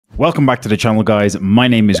Welcome back to the channel, guys. My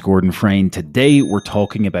name is Gordon Frayne. Today we're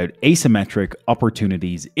talking about asymmetric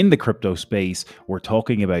opportunities in the crypto space. We're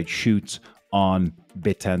talking about Chutes on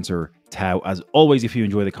Bittensor TAO. As always, if you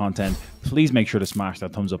enjoy the content, please make sure to smash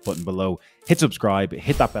that thumbs up button below, hit subscribe,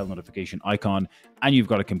 hit that bell notification icon, and you've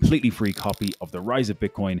got a completely free copy of The Rise of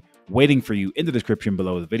Bitcoin waiting for you in the description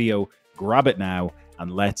below the video. Grab it now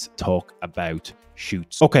and let's talk about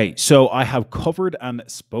Chutes. Okay, so I have covered and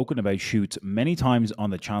spoken about Chutes many times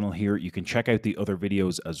on the channel here. You can check out the other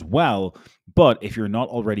videos as well. But if you're not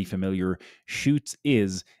already familiar, Chutes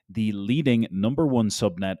is the leading #1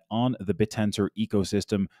 subnet on the Bittensor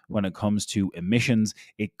ecosystem when it comes to emissions.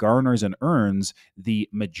 It garners and earns the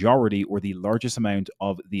majority or the largest amount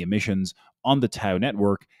of the emissions on the TAO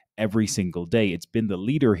network every single day. It's been the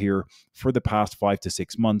leader here for the past 5 to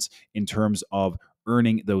 6 months in terms of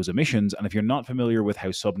earning those emissions. And if you're not familiar with how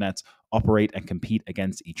subnets operate and compete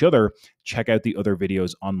against each other, check out the other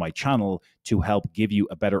videos on my channel to help give you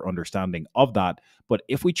a better understanding of that. But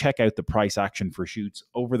if we check out the price action for Chutes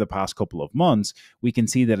over the past couple of months, we can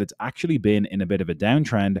see that it's actually been in a bit of a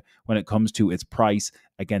downtrend when it comes to its price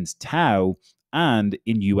against TAO and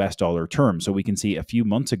in US dollar terms. So we can see a few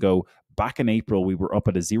months ago, back in April, we were up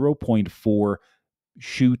at a 0.4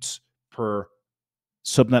 Chutes per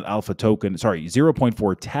subnet alpha token,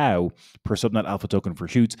 0.4 TAO per subnet alpha token for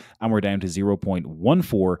Chutes, and we're down to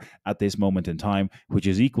 0.14 at this moment in time, which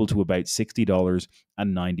is equal to about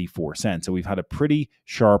 $60.94. So we've had a pretty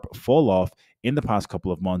sharp fall off in the past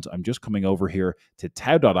couple of months. I'm just coming over here to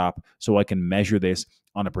TAO.app so I can measure this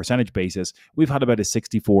on a percentage basis. We've had about a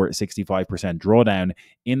 65% drawdown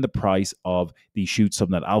in the price of the Chutes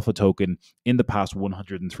subnet alpha token in the past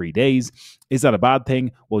 103 days. Is that a bad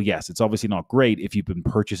thing? Well, yes, it's obviously not great if you've been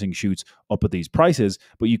purchasing Chutes up at these prices,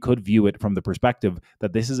 but you could view it from the perspective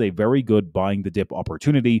that this is a very good buying the dip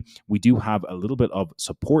opportunity. We do have a little bit of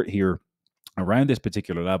support here around this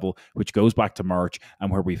particular level, which goes back to March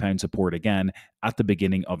and where we found support again at the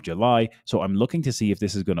beginning of July. So I'm looking to see if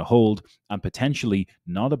this is going to hold, and potentially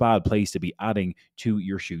not a bad place to be adding to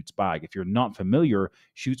your Chutes bag. If you're not familiar,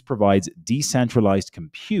 Chutes provides decentralized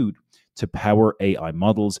compute to power AI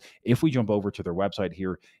models. If we jump over to their website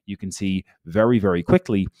here, you can see very, very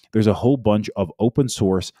quickly, there's a whole bunch of open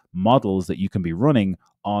source models that you can be running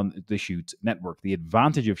on the Chutes network. The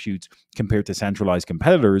advantage of Chutes compared to centralized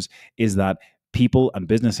competitors is that people and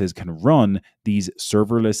businesses can run these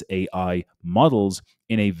serverless AI models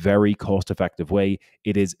in a very cost-effective way.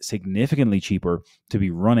 It is significantly cheaper to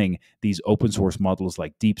be running these open source models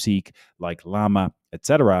like DeepSeek, like Llama,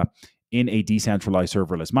 etc., in a decentralized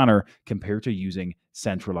serverless manner compared to using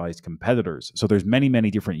centralized competitors. So there's many,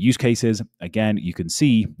 many different use cases. Again, you can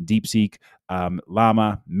see DeepSeek,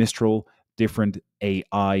 Llama, Mistral, different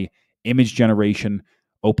AI, image generation,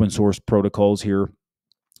 open source protocols here.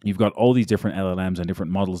 You've got all these different LLMs and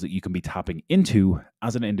different models that you can be tapping into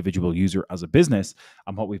as an individual user, as a business.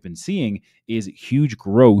 And what we've been seeing is huge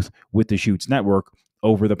growth with the Chutes network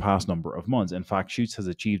over the past number of months. In fact, Chutes has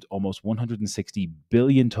achieved almost 160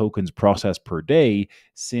 billion tokens processed per day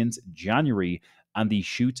since January, and the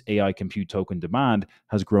Chutes AI compute token demand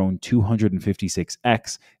has grown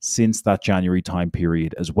 256x since that January time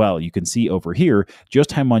period as well. You can see over here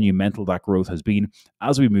just how monumental that growth has been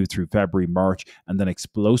as we move through February, March, and then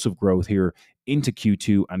explosive growth here into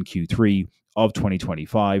Q2 and Q3 of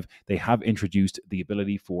 2025. They have introduced the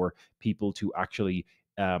ability for people to actually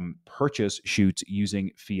purchase Chutes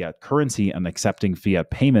using fiat currency and accepting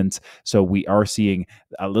fiat payments. So we are seeing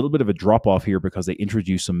a little bit of a drop off here because they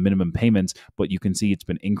introduced some minimum payments, but you can see it's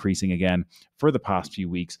been increasing again for the past few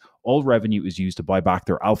weeks. All revenue is used to buy back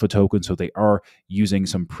their alpha token. So they are using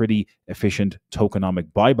some pretty efficient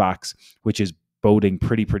tokenomic buybacks, which is boding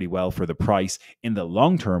pretty well for the price in the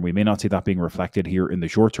long term. We may not see that being reflected here in the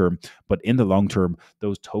short term, but in the long term,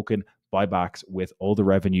 those token buybacks with all the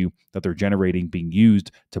revenue that they're generating being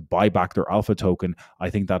used to buy back their alpha token, I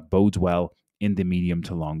think that bodes well in the medium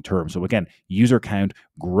to long term. So again, user count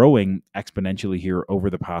growing exponentially here over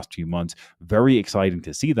the past few months. Very exciting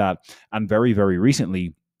to see that. And very, very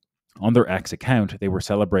recently on their X account, they were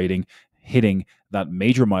celebrating hitting that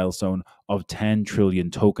major milestone of 10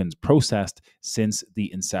 trillion tokens processed since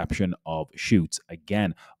the inception of Chutes.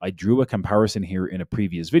 Again, I drew a comparison here in a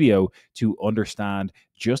previous video to understand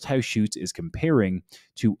just how Chutes is comparing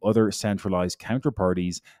to other centralized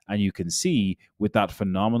counterparties. And you can see with that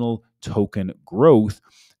phenomenal token growth,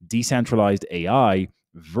 decentralized AI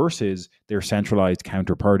versus their centralized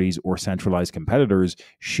counterparties or centralized competitors,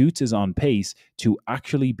 Chutes is on pace to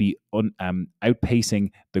actually be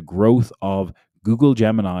outpacing the growth of Google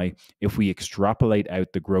Gemini, if we extrapolate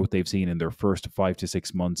out the growth they've seen in their first 5 to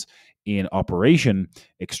 6 months in operation,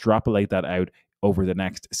 extrapolate that out over the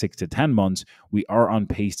next 6 to 10 months, we are on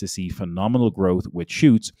pace to see phenomenal growth with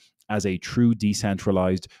Chutes as a true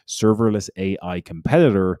decentralized serverless AI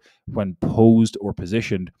competitor when posed or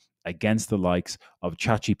positioned against the likes of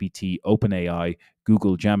ChatGPT, OpenAI,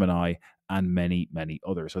 Google Gemini, and many, many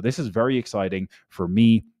others. So this is very exciting for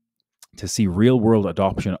me to see real world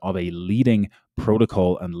adoption of a leading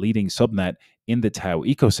protocol and leading subnet in the TAO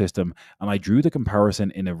ecosystem. And I drew the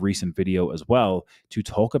comparison in a recent video as well to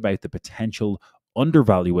talk about the potential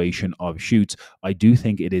undervaluation of Chutes. I do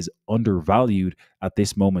think it is undervalued at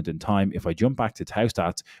this moment in time. If I jump back to TAO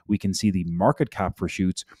stats, we can see the market cap for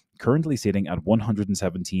Chutes currently sitting at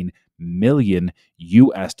 117 million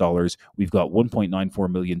US dollars. We've got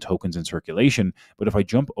 1.94 million tokens in circulation. But if I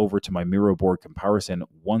jump over to my Miro board comparison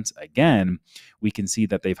once again, we can see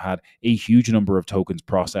that they've had a huge number of tokens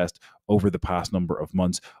processed over the past number of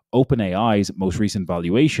months. OpenAI's most recent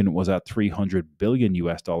valuation was at 300 billion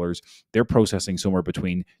US dollars. They're processing somewhere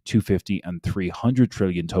between 250 and 300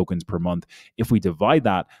 trillion tokens per month. If we divide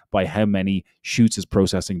that by how many Chutes is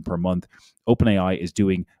processing per month, OpenAI is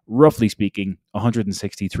doing, roughly speaking,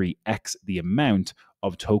 163x the amount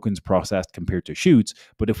of tokens processed compared to Chutes.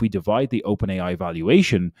 But if we divide the OpenAI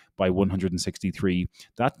valuation by 163,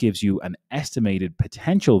 that gives you an estimated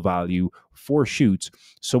potential value for Chutes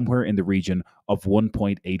somewhere in the region of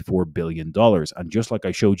 $1.84 billion. And just like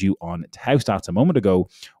I showed you on TAO stats a moment ago,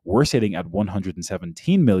 we're sitting at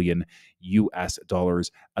 117 million US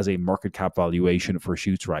dollars as a market cap valuation for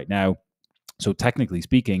Chutes right now. So technically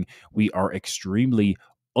speaking, we are extremely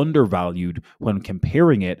undervalued when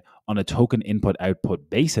comparing it on a token input output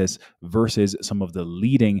basis versus some of the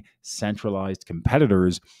leading centralized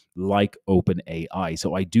competitors like OpenAI.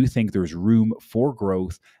 So I do think there's room for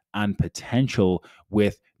growth and potential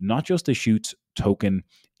with not just the Chutes token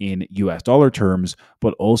in US dollar terms,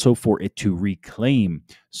 but also for it to reclaim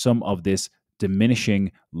some of this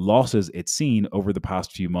diminishing losses it's seen over the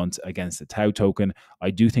past few months against the TAO token.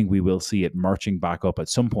 I do think we will see it marching back up at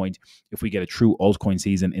some point. If we get a true altcoin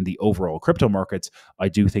season in the overall crypto markets, I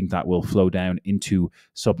do think that will flow down into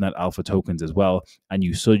subnet alpha tokens as well. And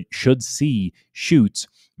you should see Chutes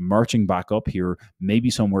marching back up here,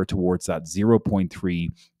 maybe somewhere towards that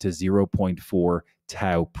 0.3 to 0.4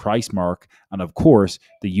 TAO price mark. And of course,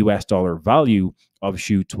 the US dollar value of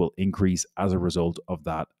Chutes will increase as a result of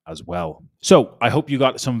that as well. So I hope you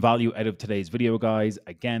got some value out of today's video, guys.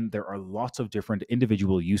 Again, there are lots of different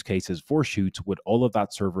individual use cases for Chutes. With all of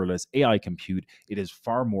that serverless AI compute, it is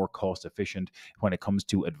far more cost efficient when it comes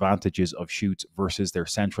to advantages of Chutes versus their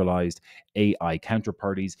centralized AI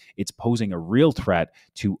counterparties. It's posing a real threat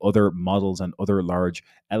to other models and other large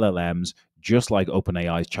LLMs, just like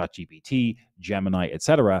OpenAI's ChatGPT, Gemini,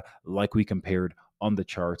 etc., like we compared on the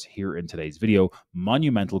charts here in today's video.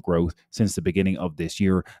 Monumental growth since the beginning of this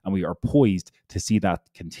year, and we are poised to see that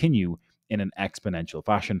continue in an exponential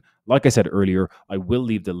fashion. Like I said earlier, I will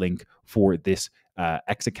leave the link for this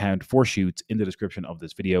X account for Chutes in the description of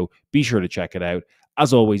this video. Be sure to check it out.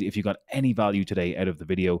 As always, if you got any value today out of the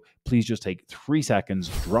video, please just take 3 seconds,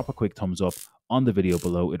 drop a quick thumbs up on the video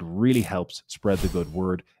below. It really helps spread the good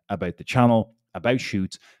word about the channel, about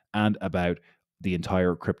Chutes, and about the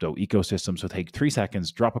entire crypto ecosystem. So take 3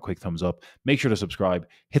 seconds, drop a quick thumbs up, make sure to subscribe,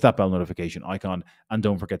 hit that bell notification icon, and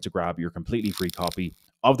don't forget to grab your completely free copy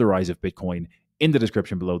of The Rise of Bitcoin in the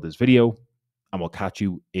description below this video, and we'll catch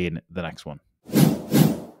you in the next one.